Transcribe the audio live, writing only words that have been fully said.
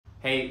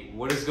Hey,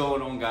 what is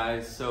going on,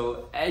 guys?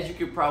 So as you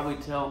could probably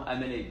tell,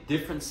 I'm in a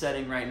different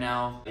setting right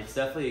now. It's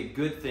definitely a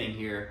good thing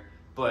here,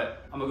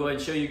 but I'm gonna go ahead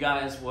and show you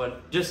guys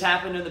what just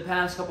happened in the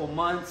past couple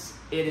months.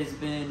 It has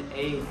been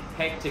a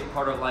hectic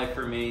part of life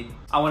for me.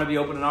 I wanna be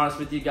open and honest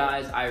with you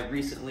guys. I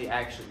recently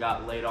actually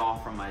got laid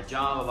off from my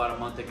job about a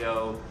month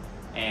ago,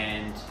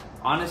 and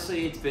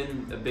honestly, it's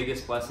been the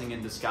biggest blessing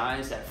in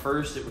disguise. At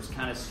first, it was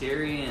kind of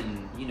scary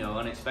and,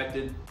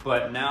 unexpected.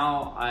 But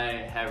now I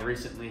have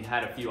recently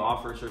had a few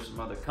offers for some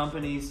other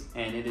companies,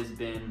 and it has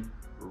been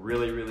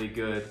really, really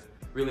good.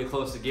 Really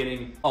close to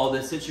getting all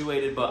this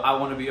situated, but I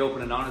want to be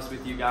open and honest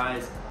with you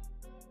guys.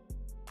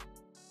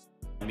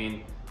 I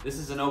mean, this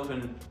is an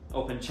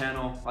open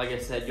channel. Like I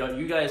said,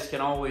 you guys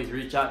can always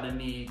reach out to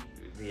me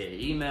via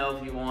email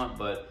if you want,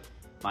 but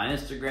my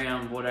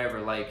Instagram, whatever,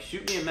 like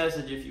shoot me a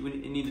message if you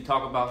need to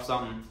talk about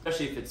something,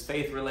 especially if it's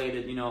faith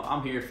related.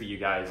 I'm here for you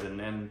guys,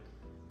 and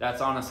that's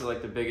honestly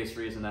like the biggest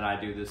reason that I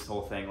do this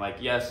whole thing. Like,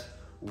 yes,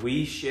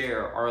 we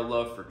share our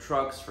love for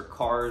trucks, for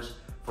cars,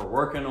 for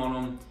working on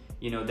them.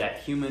 That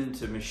human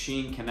to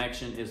machine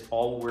connection is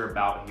all we're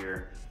about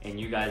here, and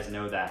you guys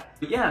know that.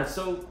 But yeah,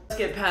 so let's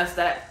get past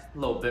that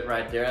little bit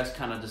right there. That's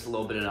kind of just a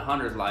little bit in a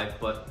hunter's life,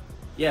 but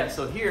yeah,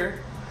 so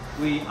here,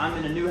 I'm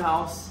in a new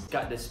house,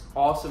 got this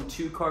awesome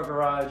 2-car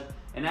garage,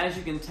 and as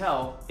you can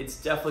tell,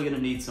 it's definitely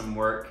gonna need some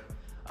work.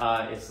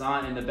 It's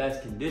not in the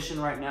best condition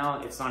right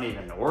now. It's not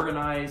even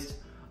organized.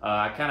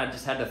 I kind of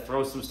just had to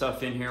throw some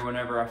stuff in here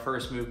whenever I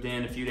first moved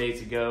in a few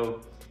days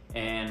ago,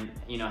 and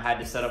had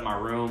to set up my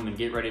room and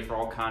get ready for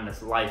all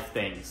kinds of life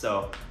things.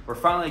 So we're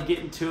finally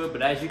getting to it,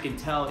 but as you can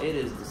tell, it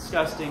is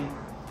disgusting.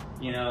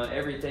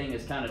 Everything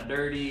is kind of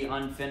dirty,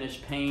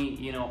 unfinished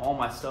paint. All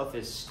my stuff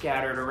is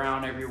scattered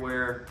around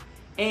everywhere.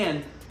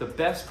 And the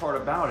best part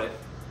about it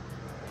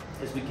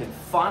is we can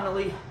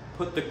finally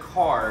put the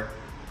car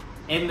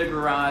in the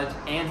garage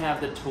and have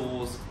the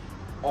tools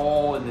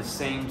all in the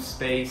same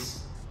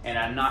space, and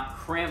I'm not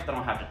cramped. I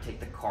don't have to take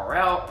the car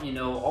out,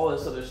 all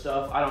this other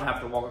stuff. I don't have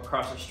to walk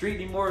across the street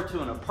anymore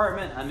to an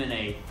apartment. I'm in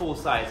a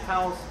full-size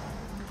house,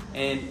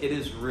 and it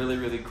is really,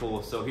 really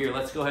cool. So here,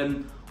 let's go ahead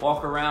and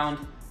walk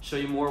around, show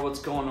you more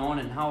what's going on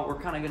and how we're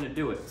kind of gonna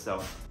do it.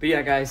 But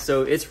yeah, guys,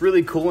 so it's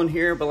really cool in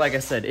here, but like I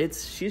said,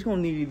 she's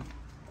gonna need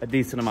a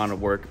decent amount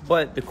of work.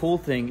 But the cool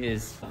thing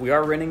is we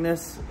are renting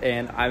this,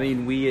 and I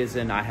mean we as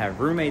in I have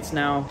roommates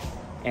now,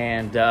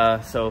 and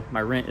so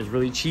my rent is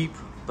really cheap.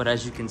 But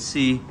as you can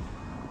see,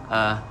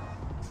 yeah,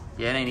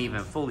 it ain't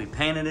even fully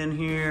painted in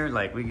here.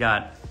 Like we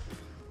got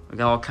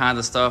all kinds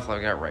of stuff. Like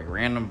we got like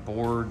random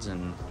boards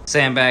and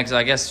sandbags.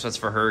 I guess that's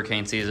for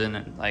hurricane season,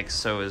 and like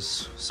so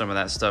is some of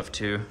that stuff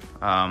too.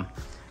 But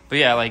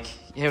yeah, like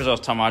here's what I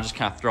was talking about. I just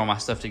kind of throw my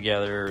stuff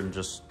together and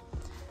just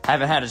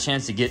haven't had a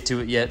chance to get to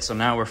it yet, so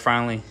now we're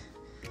finally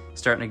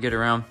starting to get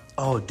around.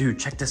 Oh, dude,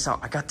 check this out.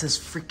 I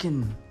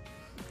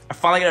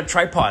finally got a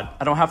tripod.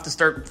 I don't have to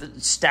start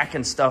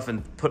stacking stuff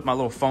and put my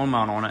little phone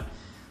mount on it.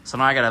 So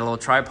now I got a little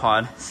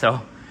tripod.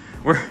 So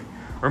we're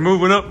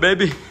moving up,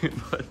 baby.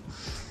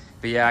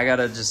 but yeah, I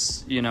gotta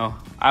just,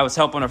 I was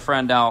helping a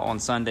friend out on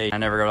Sunday. I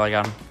never really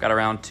got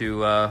around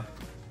to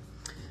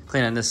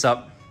cleaning this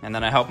up. And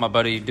then I helped my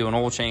buddy do an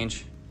oil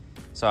change.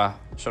 So I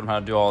showed him how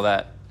to do all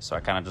that. So I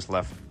kind of just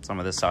left some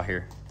of this out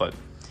here. But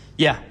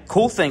yeah,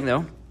 cool thing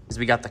though, is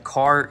we got the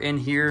car in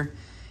here.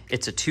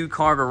 It's a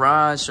 2-car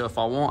garage, so if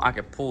I want, I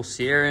could pull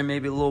Sierra in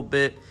maybe a little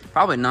bit.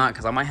 Probably not,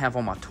 because I might have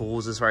all my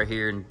tools this right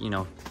here and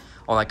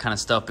all that kind of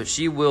stuff. But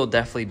she will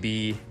definitely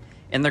be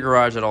in the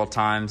garage at all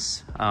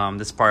times.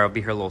 This part will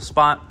be her little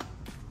spot.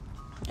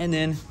 And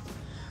then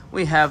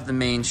we have the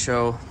main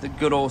show, the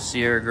good old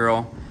Sierra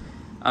girl.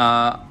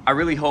 I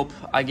really hope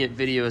I get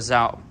videos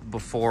out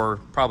before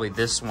probably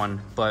this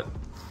one, but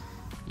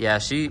yeah,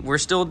 we're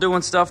still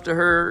doing stuff to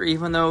her,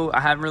 even though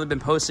I haven't really been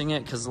posting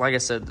it, because like I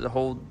said, the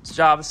whole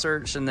job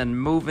search and then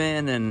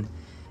moving, and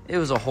it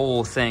was a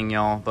whole thing,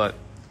 y'all. But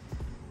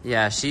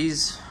yeah,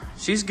 she's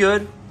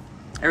good.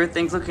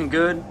 Everything's looking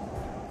good.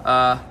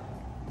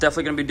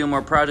 Definitely gonna be doing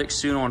more projects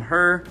soon on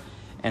her,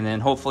 and then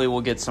hopefully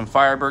we'll get some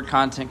Firebird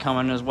content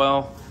coming as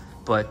well.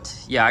 But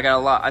yeah,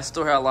 I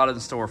still have a lot in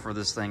store for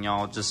this thing,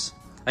 y'all. Just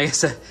like I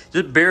said,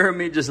 just bear with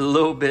me just a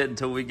little bit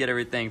until we get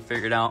everything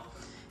figured out,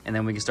 and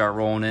then we can start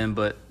rolling in.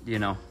 But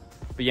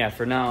yeah,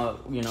 for now,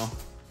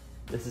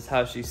 this is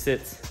how she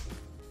sits.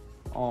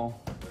 Oh,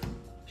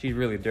 she's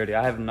really dirty.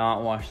 I have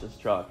not washed this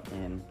truck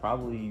in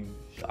probably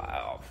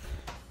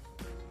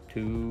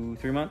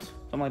 2-3 months,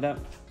 something like that.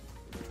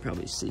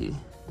 Probably see.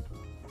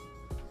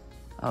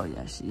 Oh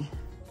yeah, she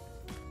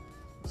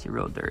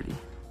real dirty.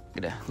 Look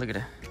at that, look at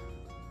that.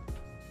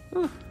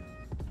 Whew.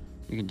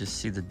 You can just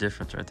see the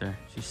difference right there.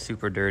 She's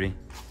super dirty.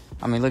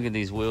 I mean, look at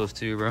these wheels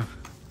too, bro.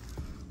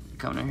 You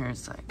come in here,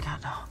 it's like,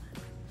 God, no.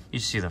 You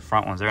see the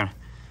front ones,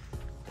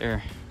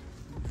 they're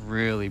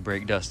really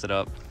brake dusted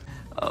up.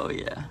 Oh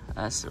yeah,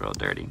 that's real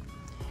dirty.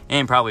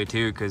 And probably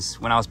too, because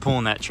when I was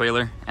pulling that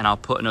trailer, and I'll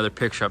put another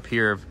picture up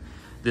here of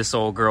this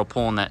old girl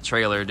pulling that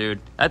trailer, dude.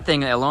 That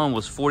thing alone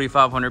was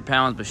 4,500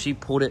 pounds, but she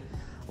pulled it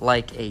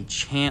like a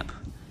champ.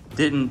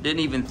 Didn't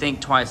even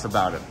think twice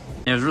about it.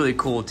 And it was really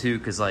cool too,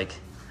 cause like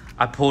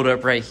I pulled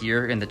up right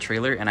here in the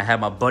trailer and I had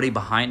my buddy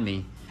behind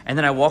me. And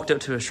then I walked up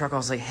to his truck. I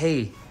was like,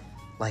 hey,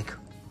 like,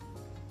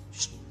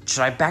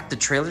 should I back the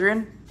trailer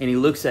in? And he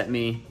looks at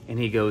me and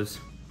he goes,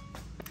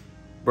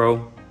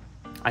 bro,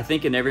 I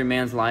think in every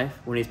man's life,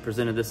 when he's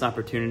presented this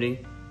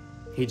opportunity,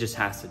 he just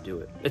has to do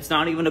it. It's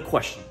not even a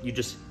question.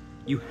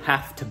 You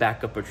have to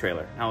back up a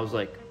trailer. And I was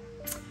like,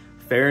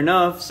 fair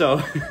enough.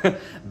 So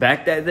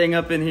back that thing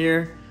up in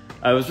here.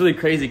 It was really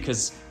crazy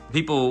because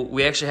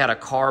we actually had a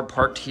car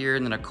parked here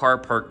and then a car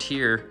parked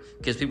here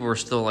because people were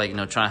still like,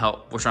 trying to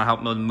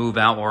help them move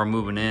out while we're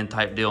moving in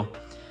type deal.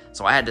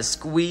 So I had to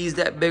squeeze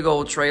that big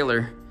old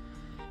trailer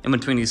in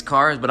between these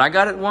cars, but I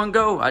got it one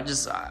go.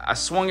 I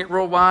swung it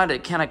real wide.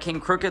 It kind of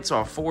came crooked,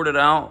 so I forwarded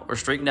out or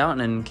straightened out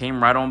and then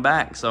came right on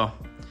back. So,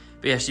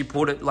 but yeah, she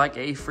pulled it like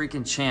a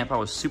freaking champ. I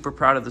was super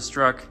proud of this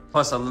truck.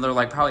 Plus another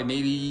like probably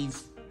maybe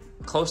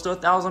close to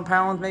 1,000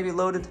 pounds maybe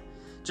loaded,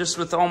 just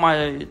with all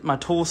my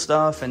tool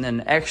stuff and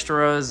then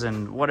extras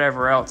and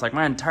whatever else. Like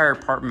my entire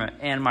apartment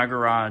and my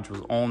garage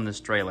was on this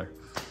trailer.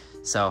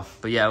 So,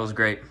 but yeah, it was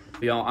great.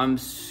 Y'all, I'm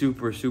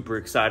super, super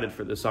excited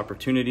for this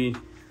opportunity,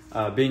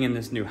 being in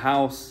this new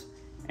house,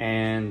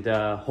 and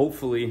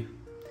hopefully,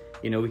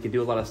 we can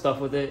do a lot of stuff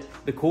with it.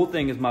 The cool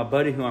thing is my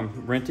buddy who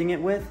I'm renting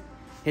it with,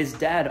 his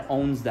dad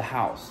owns the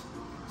house.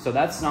 So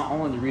that's not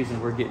only the reason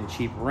we're getting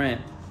cheap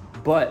rent,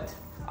 but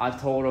I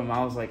told him,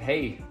 I was like,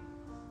 hey,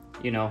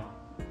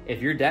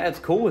 if your dad's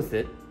cool with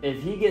it,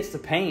 if he gets to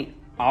paint,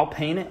 I'll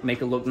paint it,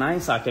 make it look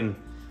nice. I can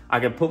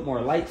put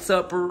more lights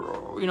up or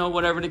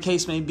whatever the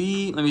case may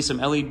be. Maybe some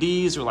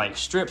LEDs or like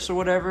strips or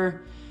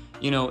whatever.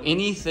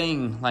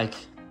 Anything like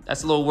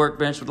that's a little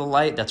workbench with a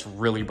light. That's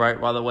really bright,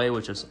 by the way,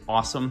 which is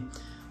awesome.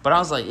 But I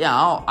was like,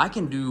 yeah,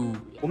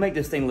 we'll make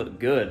this thing look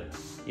good,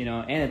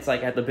 and it's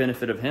like at the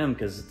benefit of him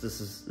because this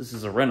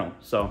is a rental.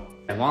 So,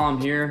 and while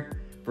I'm here,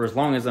 for as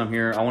long as I'm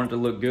here, I want it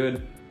to look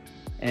good.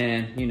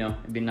 And,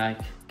 it'd be nice,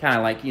 kind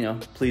of like,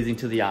 pleasing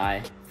to the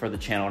eye for the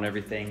channel and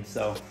everything.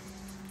 So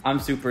I'm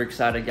super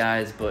excited,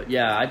 guys. But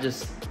yeah,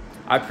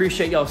 I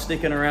appreciate y'all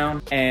sticking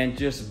around and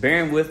just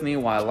bearing with me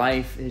while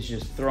life is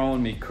just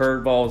throwing me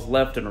curveballs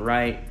left and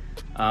right.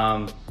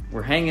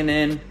 We're hanging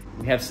in.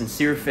 We have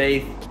sincere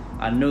faith.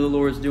 I know the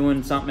Lord's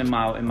doing something in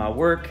my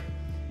work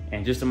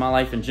and just in my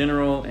life in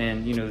general.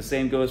 And, the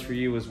same goes for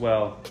you as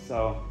well.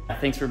 So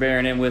thanks for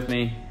bearing in with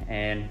me.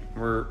 And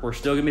we're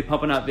still gonna be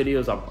pumping out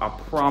videos. I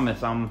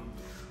promise.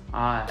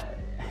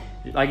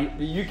 Like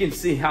you can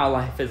see how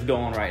life is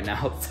going right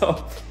now.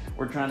 So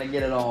we're trying to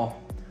get it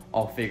all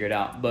figured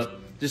out. But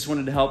just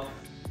wanted to help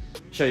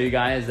show you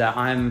guys that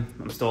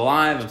I'm still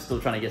alive. I'm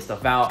still trying to get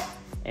stuff out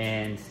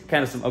and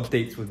kind of some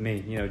updates with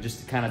me.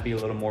 Just to kind of be a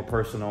little more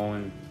personal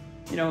and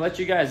let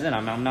you guys in.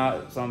 I'm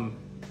not some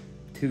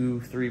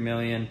 2-3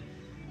 million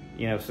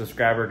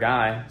subscriber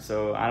guy,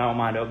 so I don't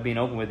mind being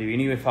open with you.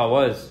 And even if I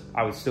was,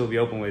 I would still be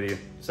open with you.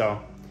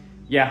 So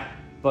yeah,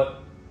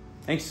 but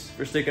thanks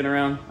for sticking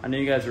around. I know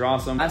you guys are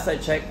awesome. Last I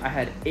checked, I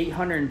had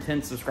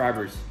 810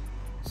 subscribers.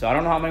 So I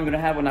don't know how many I'm gonna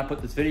have when I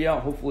put this video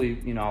out. Hopefully,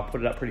 I'll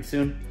put it up pretty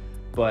soon.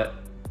 But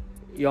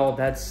y'all,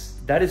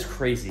 that is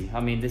crazy.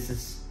 I mean, this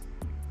is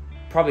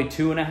probably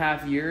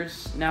 2.5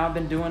 years now I've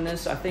been doing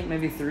this. I think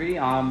maybe 3.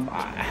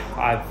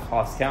 I've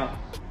lost count,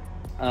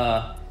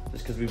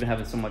 just because we've been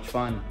having so much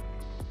fun.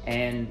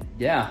 And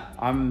yeah,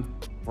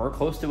 we're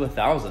close to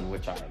 1,000,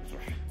 which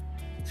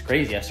it's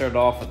crazy. I started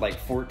off with like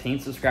 14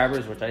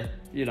 subscribers, which I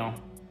didn't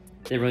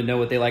really know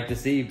what they like to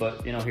see,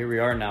 but here we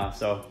are now.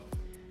 So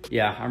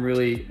yeah, I'm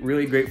really,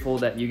 really grateful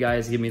that you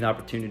guys give me the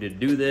opportunity to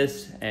do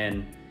this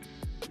and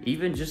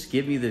even just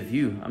give me the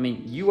view. I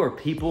mean, you are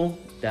people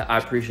that I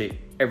appreciate,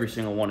 every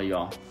single one of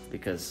y'all,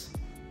 because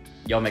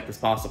y'all make this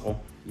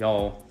possible.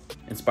 Y'all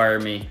inspire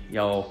me,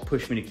 y'all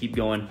push me to keep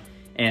going.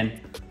 And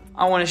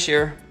I want to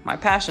share my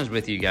passions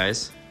with you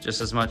guys just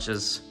as much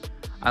as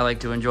I like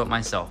to enjoy it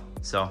myself.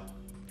 So,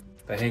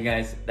 but hey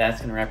guys,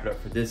 that's gonna wrap it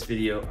up for this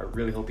video. I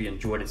really hope you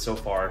enjoyed it so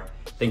far.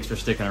 Thanks for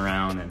sticking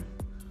around, and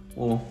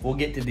we'll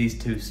get to these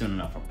 2 soon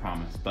enough, I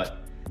promise. But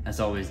as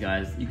always,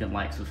 guys, you can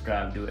like,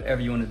 subscribe, do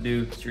whatever you want to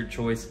do. It's your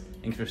choice.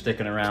 Thanks for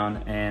sticking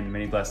around, and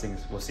many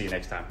blessings. We'll see you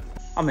next time.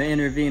 I'm gonna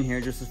intervene here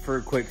just for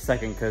a quick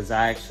second because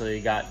I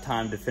actually got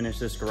time to finish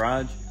this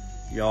garage.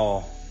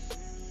 Y'all,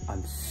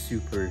 I'm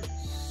super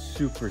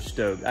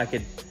stoked.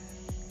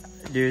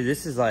 Dude,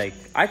 this is like,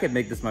 I could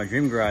make this my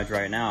dream garage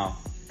right now.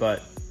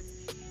 But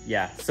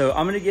yeah, so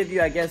I'm gonna give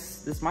you, I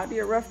guess this might be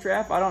a rough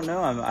draft. I don't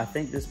know. I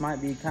think this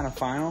might be kind of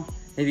final.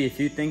 Maybe a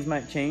few things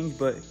might change,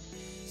 but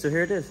so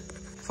here it is.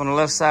 So on the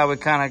left side, we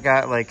kind of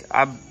got like,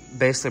 I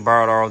basically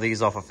borrowed all of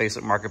these off of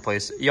Facebook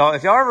Marketplace. Y'all,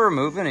 if y'all ever are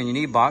moving and you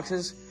need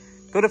boxes,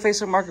 go to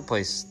Facebook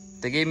Marketplace.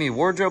 They gave me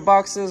wardrobe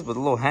boxes with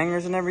little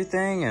hangers and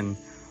everything and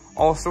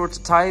all sorts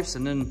of types,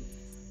 and then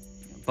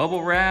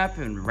bubble wrap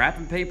and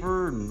wrapping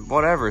paper and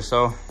whatever.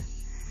 So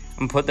I'm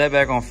gonna put that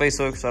back on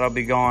Facebook, so that'll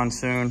be gone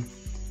soon.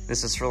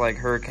 This is for like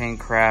hurricane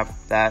crap.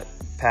 That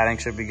padding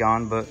should be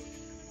gone, but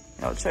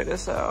y'all check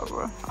this out,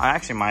 bro. I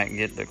actually might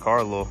get the car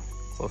a little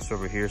closer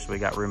over here so we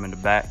got room in the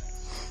back.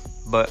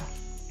 But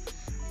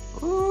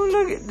Ooh,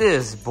 look at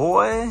this,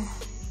 boy.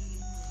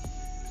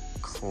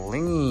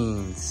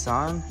 Clean,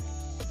 son.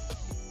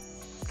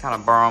 Kind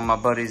of borrowing my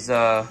buddy's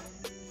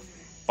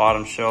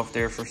bottom shelf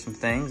there for some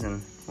things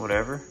and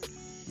whatever.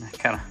 I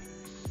kind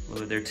of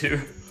leave it there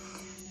too.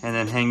 And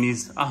then hang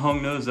these, I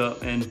hung those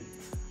up, and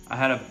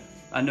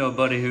I know a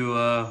buddy who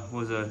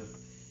was a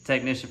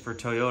technician for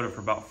Toyota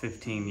for about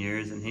 15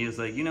 years, and he was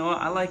like, you know what,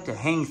 I like to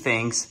hang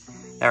things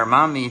that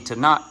remind me to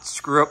not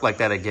screw up like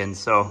that again.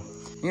 So,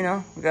 you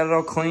know, we got it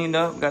all cleaned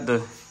up. We got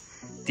the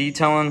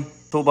detailing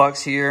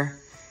toolbox here,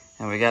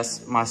 and we got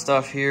my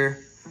stuff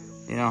here,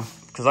 you know,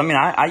 because I mean,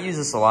 I use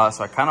this a lot,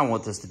 so I kind of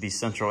want this to be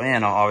central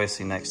and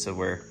obviously next to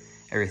where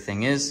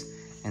everything is.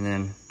 And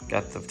then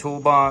got the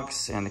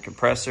toolbox and the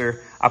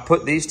compressor. I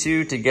put these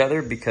two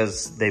together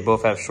because they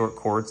both have short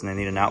cords and they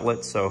need an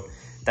outlet. So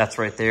that's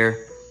right there.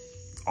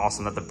 It's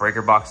awesome that the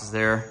breaker box is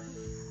there.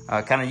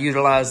 Kind of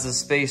utilize this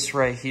space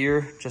right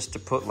here just to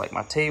put like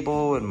my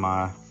table and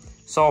my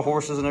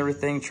sawhorses and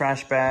everything,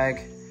 trash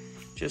bag.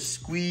 Just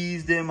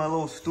squeezed in my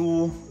little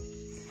stool.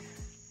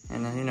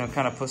 And then, you know,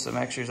 kind of put some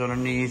extras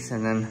underneath,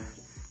 and then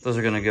those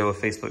are gonna go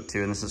with Facebook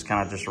too. And this is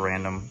kind of just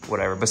random,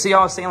 whatever. But see,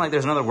 I was saying like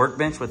there's another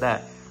workbench with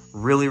that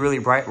really, really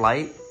bright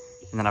light.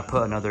 And then I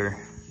put another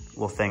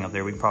little thing up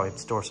there. We can probably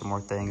store some more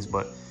things,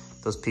 but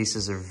those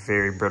pieces are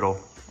very brittle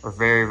or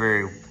very,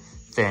 very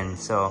thin.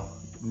 So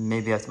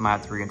maybe I might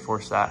have to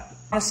reinforce that.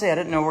 Honestly, I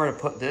didn't know where to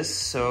put this,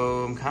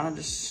 so I'm kind of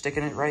just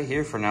sticking it right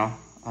here for now.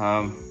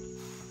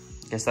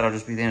 Guess that'll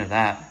just be the end of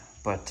that.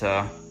 But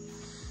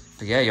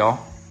yeah,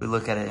 y'all, we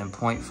look at it in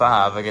 0.5.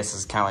 I guess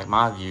it's kind of like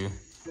my view.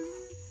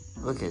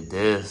 Look at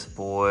this,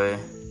 boy.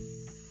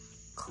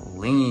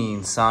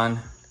 Clean,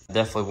 son.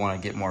 Definitely want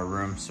to get more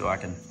room so I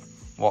can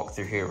walk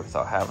through here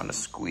without having to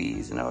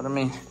squeeze, you know what I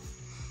mean?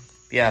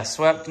 Yeah,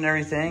 swept and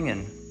everything,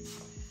 and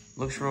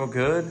looks real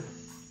good.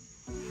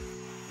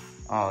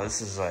 Oh,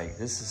 this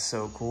is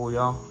so cool,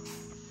 y'all.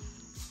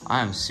 I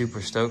am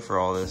super stoked for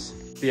all this.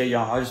 But yeah,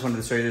 y'all, I just wanted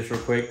to show you this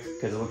real quick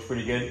because it looks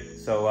pretty good.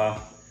 So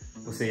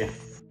we'll see ya.